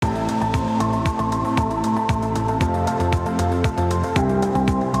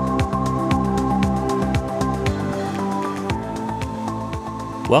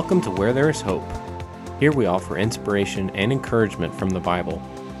Welcome to Where There is Hope. Here we offer inspiration and encouragement from the Bible.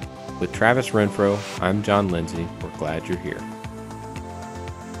 With Travis Renfro, I'm John Lindsay. We're glad you're here.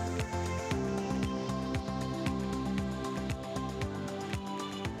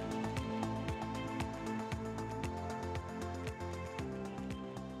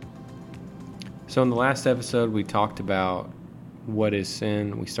 So in the last episode, we talked about what is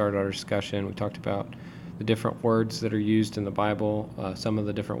sin. We started our discussion. We talked about the different words that are used in the Bible, some of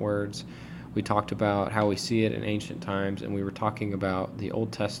the different words. We talked about how we see it in ancient times, and we were talking about the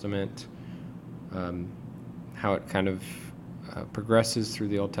Old Testament, how it kind of progresses through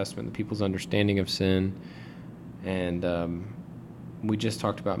the Old Testament, the people's understanding of sin, and we just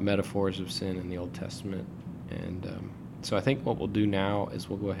talked about metaphors of sin in the Old Testament. And so I think what we'll do now is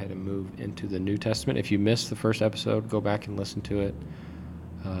we'll go ahead and move into the New Testament. If you missed the first episode, go back and listen to it.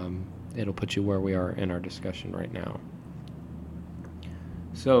 It'll put you where we are in our discussion right now.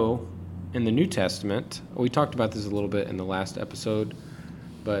 So, in the New Testament, we talked about this a little bit in the last episode,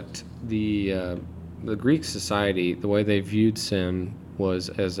 but the Greek society, the way they viewed sin was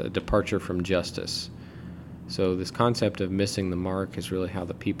as a departure from justice. So this concept of missing the mark is really how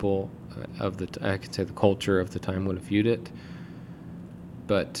the people I could say the culture of the time would have viewed it.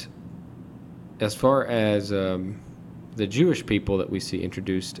 But as far as the Jewish people that we see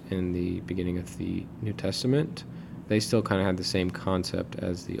introduced in the beginning of the New Testament, they still kind of had the same concept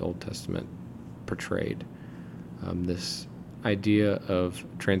as the Old Testament portrayed. This idea of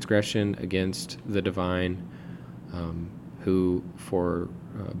transgression against the divine, who for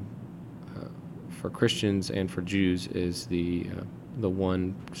Christians and for Jews is the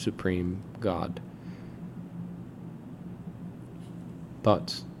one supreme God.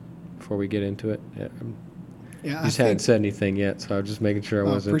 Thoughts before we get into it? Yeah, you just hadn't said anything yet, so I was just making sure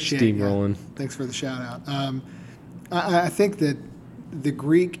I wasn't steamrolling. Thanks for the shout out. I think that the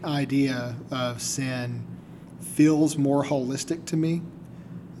Greek idea of sin feels more holistic to me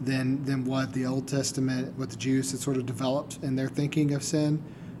than what the Old Testament, what the Jews had sort of developed in their thinking of sin.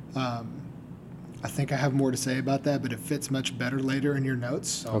 I think I have more to say about that, but it fits much better later in your notes,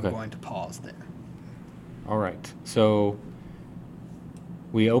 so okay. I'm going to pause there. All right. So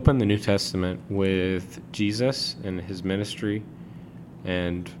we open the New Testament with Jesus and his ministry,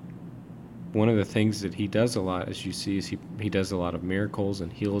 and one of the things that he does a lot, as you see, is he does a lot of miracles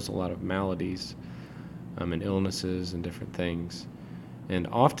and heals a lot of maladies and illnesses and different things. And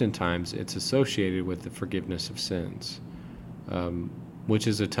oftentimes it's associated with the forgiveness of sins, which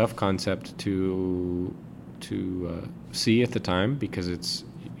is a tough concept to see at the time, because it's,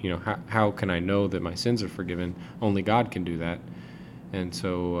 how can I know that my sins are forgiven? Only God can do that. And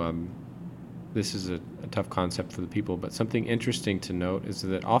so this is a tough concept for the people. But something interesting to note is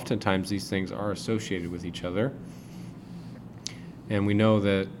that oftentimes these things are associated with each other. And we know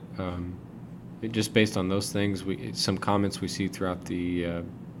that just based on those things, some comments we see throughout the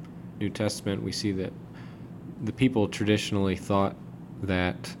New Testament, we see that the people traditionally thought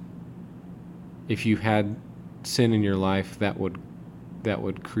that if you had sin in your life, that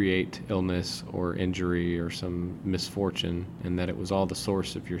would create illness or injury or some misfortune, and that it was all the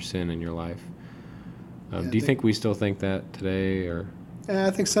source of your sin in your life. Do you think we still think that today? Or I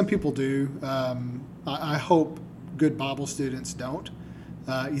think some people do. I hope good Bible students don't.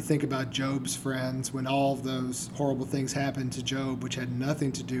 You think about Job's friends, when all of those horrible things happened to Job, which had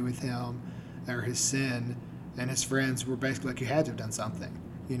nothing to do with him or his sin, and his friends were basically like, you had to have done something,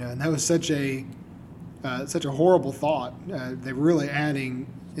 and that was such a horrible thought. They're really adding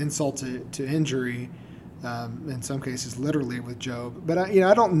insult to injury, in some cases literally with Job. But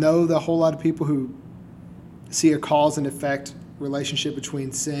I don't know the whole lot of people who see a cause and effect relationship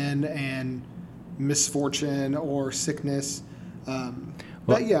between sin and misfortune or sickness.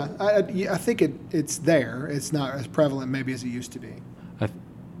 But yeah, I think it's there. It's not as prevalent maybe as it used to be.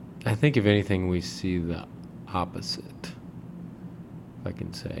 I think if anything, we see the opposite, if I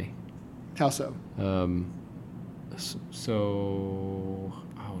can say. How so? So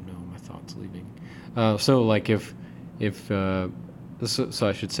my thought's leaving. So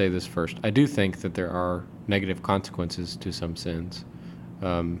I should say this first. I do think that there are negative consequences to some sins,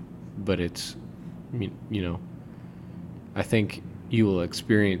 but it's, I think you will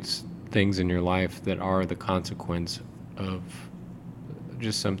experience things in your life that are the consequence of,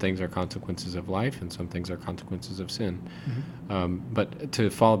 just some things are consequences of life and some things are consequences of sin. Mm-hmm. But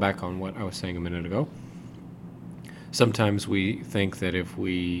to fall back on what I was saying a minute ago, sometimes we think that if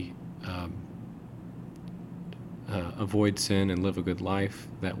we avoid sin and live a good life,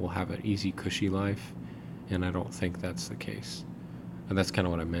 that we'll have an easy, cushy life, and I don't think that's the case. And that's kind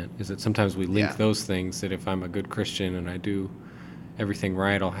of what I meant, is that sometimes we link those things, that if I'm a good Christian and I do everything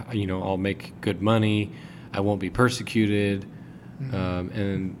right. I'll make good money. I won't be persecuted.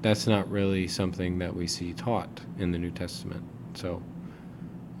 And that's not really something that we see taught in the New Testament. So,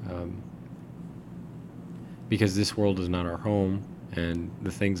 because this world is not our home, and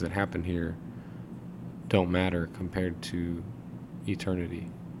the things that happen here don't matter compared to eternity.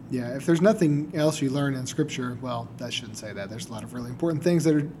 Yeah, if there's nothing else you learn in Scripture, well, I shouldn't say that. There's a lot of really important things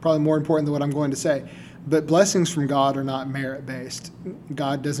that are probably more important than what I'm going to say. But blessings from God are not merit-based.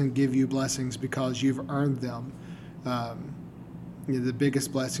 God doesn't give you blessings because you've earned them. The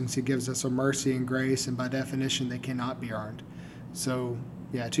biggest blessings He gives us are mercy and grace, and by definition, they cannot be earned. So,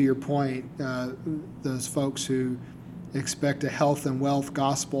 yeah, to your point, those folks who expect a health and wealth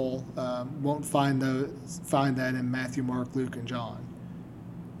gospel won't find that in Matthew, Mark, Luke, and John.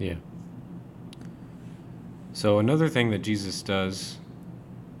 Yeah. So another thing that Jesus does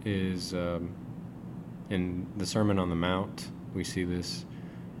is in the Sermon on the Mount, we see this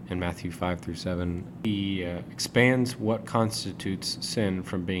in Matthew 5-7. He expands what constitutes sin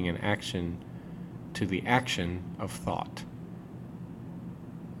from being an action to the action of thought.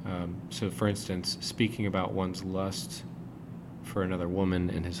 So, for instance, speaking about one's lust for another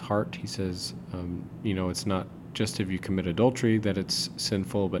woman in his heart, he says, it's not just if you commit adultery that it's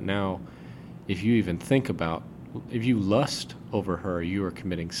sinful, but now if you lust over her, you are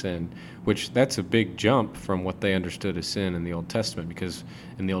committing sin, which that's a big jump from what they understood as sin in the Old Testament, because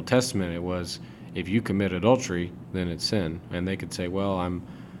in the Old Testament it was, if you commit adultery, then it's sin. And they could say, well,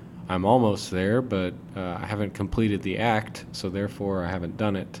 I'm almost there, but I haven't completed the act, so therefore I haven't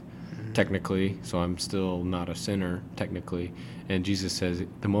done it technically, so I'm still not a sinner technically. And Jesus says,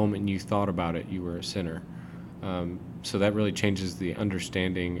 the moment you thought about it, you were a sinner. So that really changes the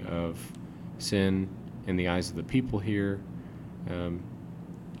understanding of sin in the eyes of the people here.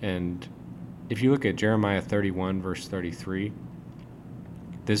 And if you look at Jeremiah 31, verse 33,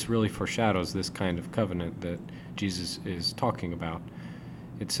 this really foreshadows this kind of covenant that Jesus is talking about.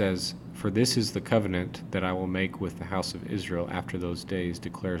 It says, "For this is the covenant that I will make with the house of Israel after those days,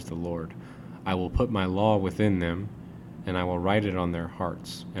 declares the Lord. I will put my law within them, and I will write it on their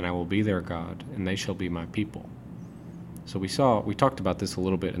hearts, and I will be their God, and they shall be my people." So we talked about this a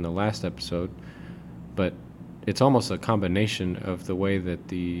little bit in the last episode, but it's almost a combination of the way that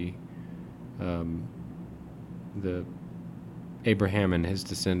the Abraham and his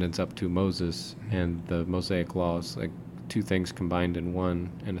descendants up to Moses and the Mosaic laws, like two things combined in one,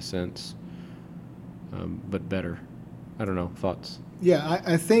 in a sense, but better. I don't know, thoughts? Yeah,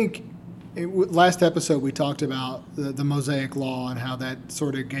 I think last episode we talked about the Mosaic law and how that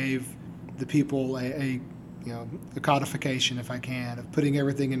sort of gave the people a codification, if I can, of putting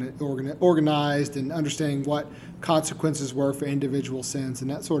everything in organized and understanding what consequences were for individual sins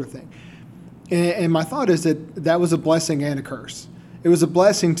and that sort of thing. And my thought is that was a blessing and a curse. It was a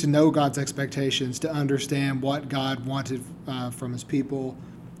blessing to know God's expectations, to understand what God wanted from His people,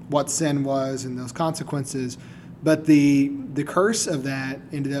 what sin was, and those consequences. But the curse of that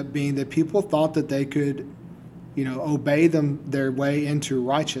ended up being that people thought that they could, obey their way into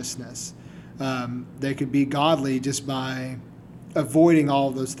righteousness. They could be godly just by avoiding all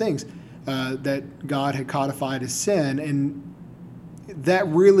of those things that God had codified as sin. And that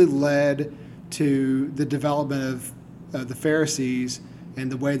really led to the development of the Pharisees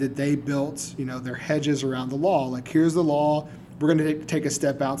and the way that they built, their hedges around the law. Like, here's the law. We're going to take a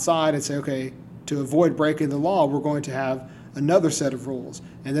step outside and say, okay, to avoid breaking the law, we're going to have another set of rules,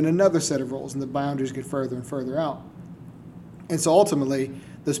 and then another set of rules, and the boundaries get further and further out. And so ultimately,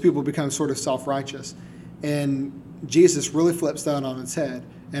 those people become sort of self-righteous. And Jesus really flips that on its head.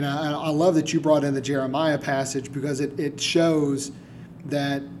 And I love that you brought in the Jeremiah passage, because it shows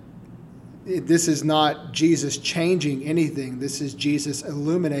that this is not Jesus changing anything. This is Jesus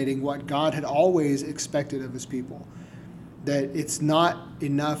illuminating what God had always expected of His people. That it's not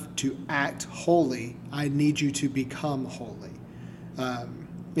enough to act holy. I need you to become holy. And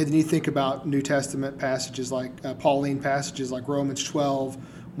then you think about New Testament passages like Pauline passages like Romans 12,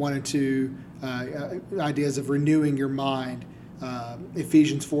 1 and 2, ideas of renewing your mind.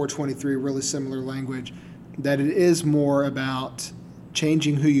 Ephesians 4:23, really similar language, that it is more about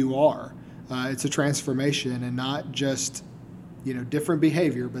changing who you are. It's a transformation, and not just different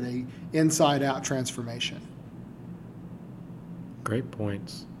behavior, but a inside-out transformation. Great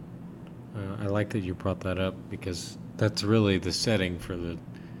points. I like that you brought that up, because that's really the setting for the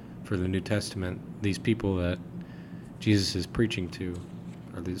New Testament. These people that Jesus is preaching to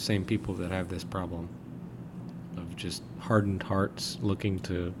are the same people that have this problem of just hardened hearts looking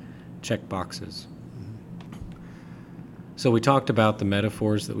to check boxes. So we talked about the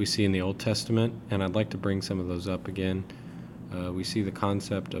metaphors that we see in the Old Testament, and I'd like to bring some of those up again. We see the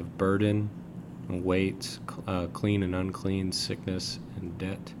concept of burden, and weights, clean and unclean, sickness and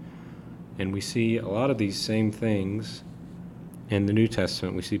debt. And we see a lot of these same things in the New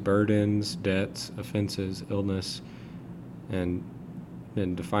Testament. We see burdens, debts, offenses, illness, and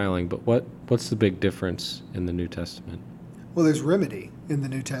defiling. But what's the big difference in the New Testament? Well, there's remedy in the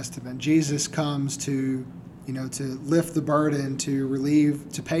New Testament. Jesus comes to, to lift the burden,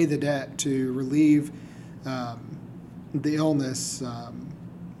 to pay the debt, to relieve the illness,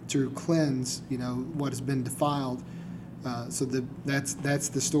 to cleanse, what has been defiled. That's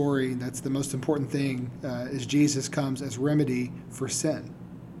the story. That's the most important thing. Is Jesus comes as remedy for sin.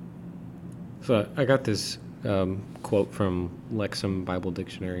 So I got this quote from Lexham Bible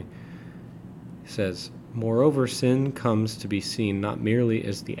Dictionary. It says, "Moreover, sin comes to be seen not merely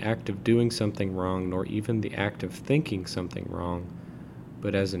as the act of doing something wrong, nor even the act of thinking something wrong,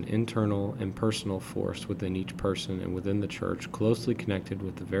 but as an internal and personal force within each person and within the church, closely connected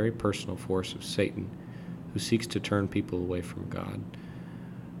with the very personal force of Satan, who seeks to turn people away from God."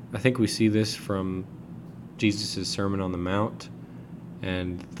 I think we see this from Jesus' Sermon on the Mount,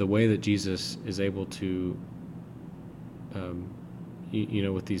 and the way that Jesus is able to,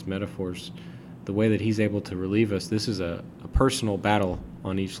 with these metaphors, the way that he's able to relieve us. This is a personal battle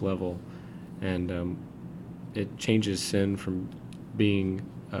on each level, and it changes sin from being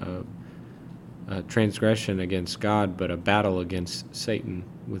a transgression against God, but a battle against Satan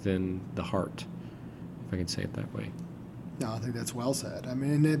within the heart, if I can say it that way. No, I think that's well said. I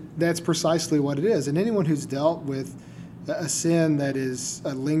mean, that's precisely what it is. And anyone who's dealt with a sin that is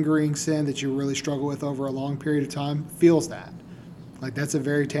a lingering sin that you really struggle with over a long period of time feels that. Like, that's a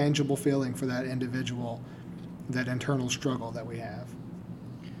very tangible feeling for that individual, that internal struggle that we have.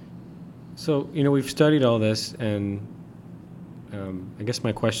 So, we've studied all this, and I guess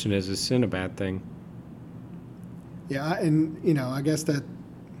my question is sin a bad thing? Yeah, and, I guess that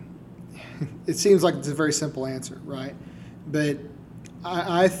it seems like it's a very simple answer, right? But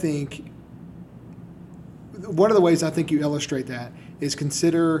I think one of the ways I think you illustrate that is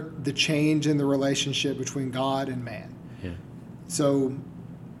consider the change in the relationship between God and man. Yeah. So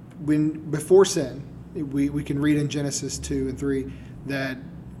before sin, we can read in Genesis 2 and 3 that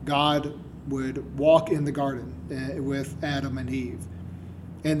God would walk in the garden with Adam and Eve.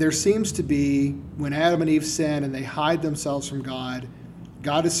 And there seems to be, when Adam and Eve sin and they hide themselves from God,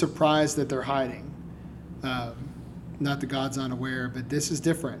 God is surprised that they're hiding. Not that God's unaware, but this is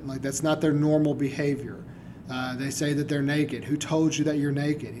different. Like, that's not their normal behavior. They say that they're naked. Who told you that you're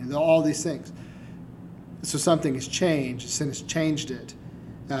naked? All these things. So something has changed. Sin has changed it.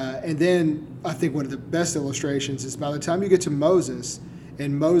 And then I think one of the best illustrations is by the time you get to Moses,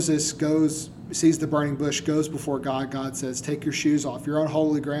 and Moses sees the burning bush, goes before God. God says, "Take your shoes off. You're on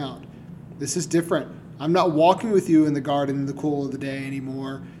holy ground. This is different. I'm not walking with you in the garden in the cool of the day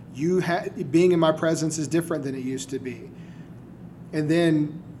anymore. Being in my presence is different than it used to be." And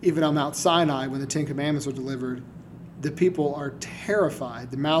then even on Mount Sinai, when the Ten Commandments were delivered, the people are terrified.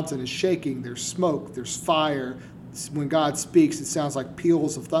 The mountain is shaking. There's smoke. There's fire. When God speaks, it sounds like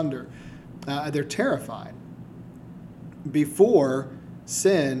peals of thunder. They're terrified. Before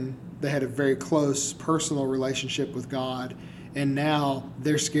sin, they had a very close personal relationship with God, and now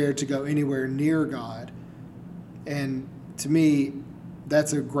they're scared to go anywhere near God. And to me,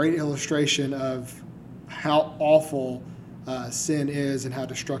 that's a great illustration of how awful sin is and how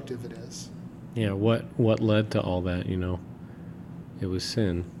destructive it is. Yeah, what led to all that, It was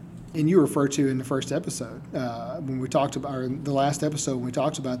sin. And you referred to in the first episode, when we talked about, or the last episode when we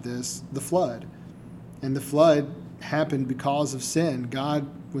talked about this, the flood. And the flood happened because of sin. God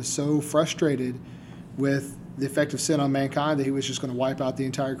was so frustrated with the effect of sin on mankind that he was just going to wipe out the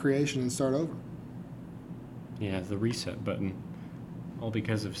entire creation and start over. Yeah, the reset button, all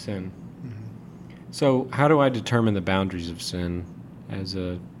because of sin. Mm-hmm. So how do I determine the boundaries of sin as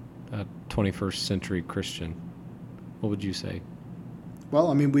a 21st century Christian? What would you say?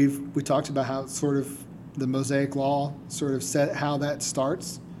 Well, I mean, we talked about how sort of the Mosaic Law sort of set how that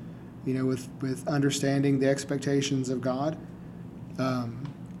starts, with understanding the expectations of God. And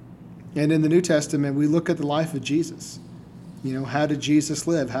in the New Testament, we look at the life of Jesus. How did Jesus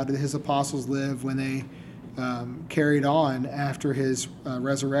live? How did his apostles live when they carried on after his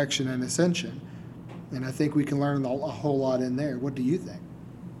resurrection and ascension? And I think we can learn a whole lot in there. What do you think?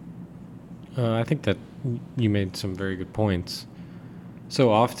 I think that you made some very good points. So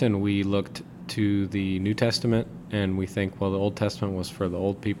often we looked to the New Testament and we think, well, the Old Testament was for the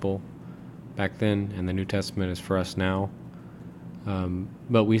old people back then, and the New Testament is for us now.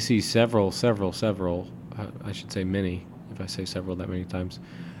 But we see several, I should say many, if I say several that many times,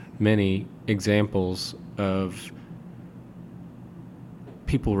 many examples of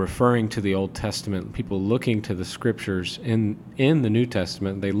people referring to the Old Testament, people looking to the scriptures in the New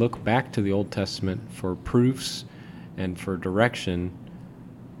Testament, they look back to the Old Testament for proofs and for direction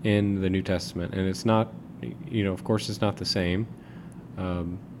in the New Testament. And it's not, of course, it's not the same.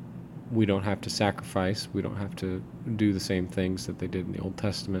 We don't have to sacrifice. We don't have to do the same things that they did in the Old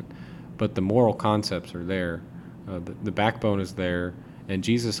Testament. But the moral concepts are there. The backbone is there. And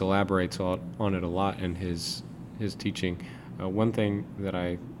Jesus elaborates on it a lot in his teaching. One thing that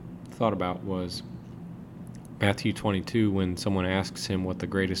I thought about was Matthew 22, when someone asks him what the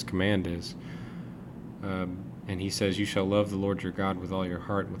greatest command is. And he says, "You shall love the Lord your God with all your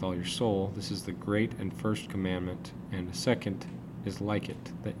heart, with all your soul. This is the great and first commandment. And the second is like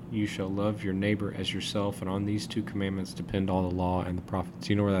it, that you shall love your neighbor as yourself. And on these two commandments depend all the law and the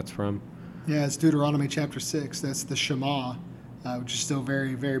prophets." You know where that's from? Yeah, it's Deuteronomy chapter 6. That's the Shema, which is still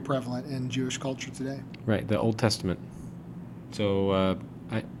very, very prevalent in Jewish culture today. Right, the Old Testament. So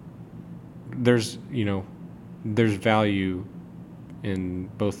there's value in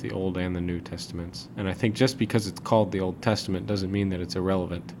both the Old and the New Testaments. And I think just because it's called the Old Testament doesn't mean that it's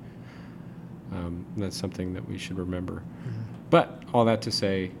irrelevant. That's something that we should remember. Mm-hmm. But all that to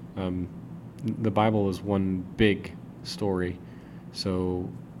say, the Bible is one big story. So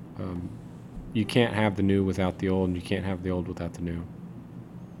you can't have the new without the old, and you can't have the old without the new.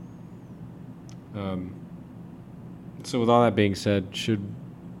 So with all that being said,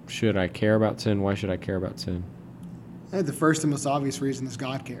 should I care about sin? Why should I care about sin? I think the first and most obvious reason is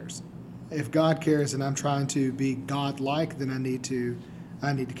God cares. If God cares and I'm trying to be God-like, then I need to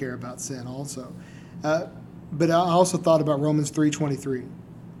care about sin also. But I also thought about Romans 3:23.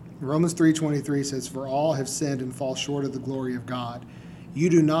 Romans 3:23 says, "For all have sinned and fall short of the glory of God. You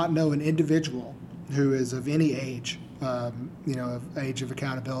do not know an individual who is of any age, of age of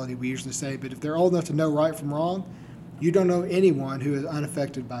accountability, we usually say, but if they're old enough to know right from wrong, you don't know anyone who is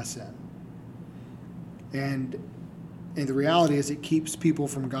unaffected by sin." And the reality is it keeps people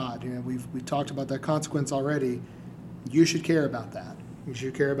from God. We've talked about that consequence already. You should care about that. You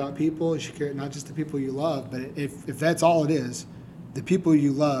should care about people. You should care not just the people you love, but if that's all it is, the people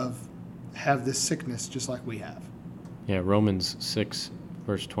you love have this sickness just like we have. Yeah, Romans 6,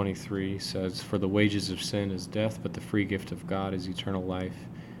 verse 23 says, "For the wages of sin is death, but the free gift of God is eternal life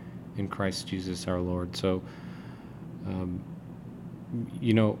in Christ Jesus our Lord." So,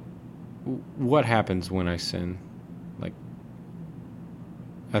 what happens when I sin?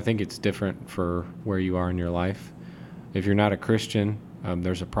 I think it's different for where you are in your life. If you're not a Christian,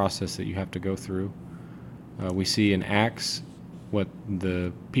 there's a process that you have to go through. We see in Acts what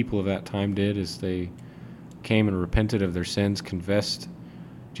the people of that time did is they came and repented of their sins, confessed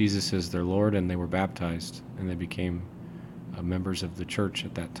Jesus as their Lord, and they were baptized, and they became members of the church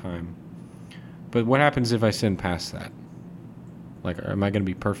at that time. But what happens if I sin past that? Am I going to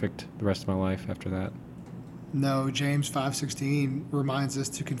be perfect the rest of my life after that? No, James 5:16 reminds us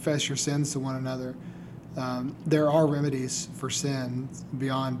to confess your sins to one another. There are remedies for sin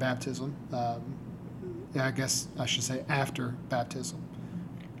beyond baptism. I guess I should say after baptism.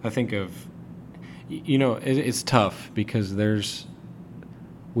 I think it's tough because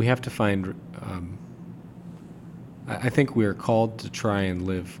we have to find, I think we are called to try and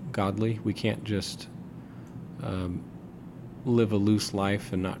live godly. We can't just live a loose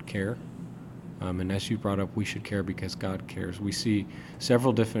life and not care. And as you brought up, we should care because God cares. We see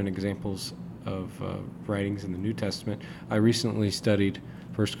several different examples of writings in the New Testament. I recently studied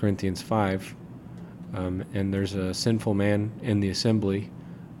 1 Corinthians 5, and there's a sinful man in the assembly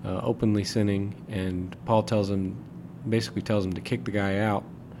openly sinning, and Paul basically tells him to kick the guy out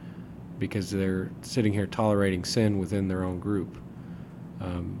because they're sitting here tolerating sin within their own group.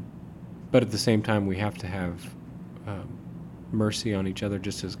 But at the same time, we have to have mercy on each other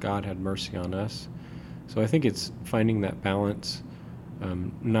just as God had mercy on us. So I think it's finding that balance,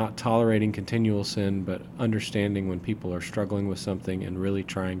 not tolerating continual sin, but understanding when people are struggling with something and really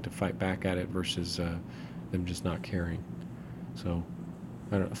trying to fight back at it versus them just not caring. So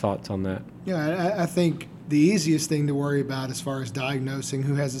thoughts on that? Yeah, I think the easiest thing to worry about as far as diagnosing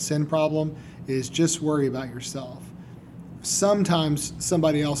who has a sin problem is just worry about yourself. Sometimes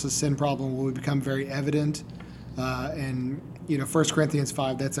somebody else's sin problem will become very evident, and 1 Corinthians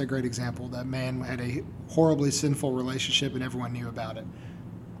 5, that's a great example. That man had a horribly sinful relationship and everyone knew about it.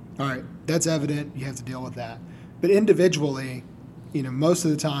 All right, that's evident. You have to deal with that. But individually, most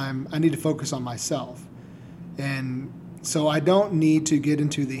of the time, I need to focus on myself. And so I don't need to get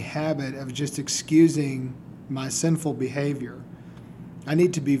into the habit of just excusing my sinful behavior. I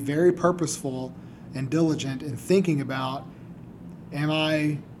need to be very purposeful and diligent in thinking about, am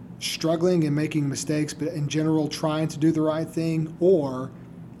I struggling and making mistakes, but in general trying to do the right thing, or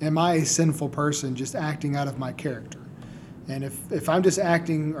am I a sinful person just acting out of my character? And if I'm just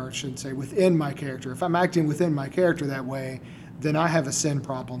acting, or I shouldn't say within my character, if I'm acting within my character that way, then I have a sin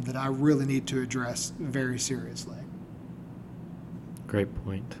problem that I really need to address very seriously. Great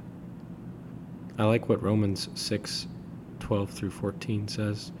point. I like what Romans 6:12 through 14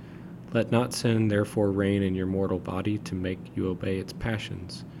 says. Let not sin therefore reign in your mortal body to make you obey its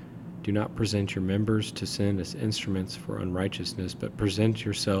passions. Do not present your members to sin as instruments for unrighteousness, but present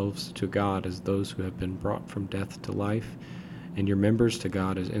yourselves to God as those who have been brought from death to life, and your members to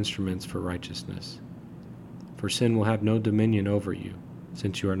God as instruments for righteousness. For sin will have no dominion over you,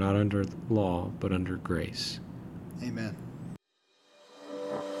 since you are not under law, but under grace. Amen.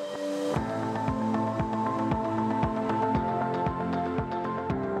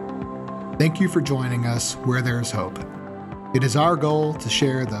 Thank you for joining us where there is hope. It is our goal to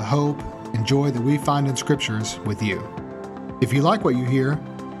share the hope and joy that we find in Scriptures with you. If you like what you hear,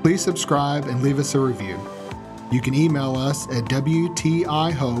 please subscribe and leave us a review. You can email us at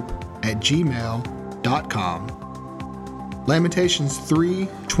wtihope@gmail.com. Lamentations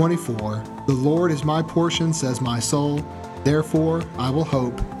 3:24, The Lord is my portion, says my soul, therefore I will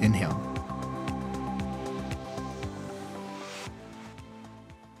hope in him.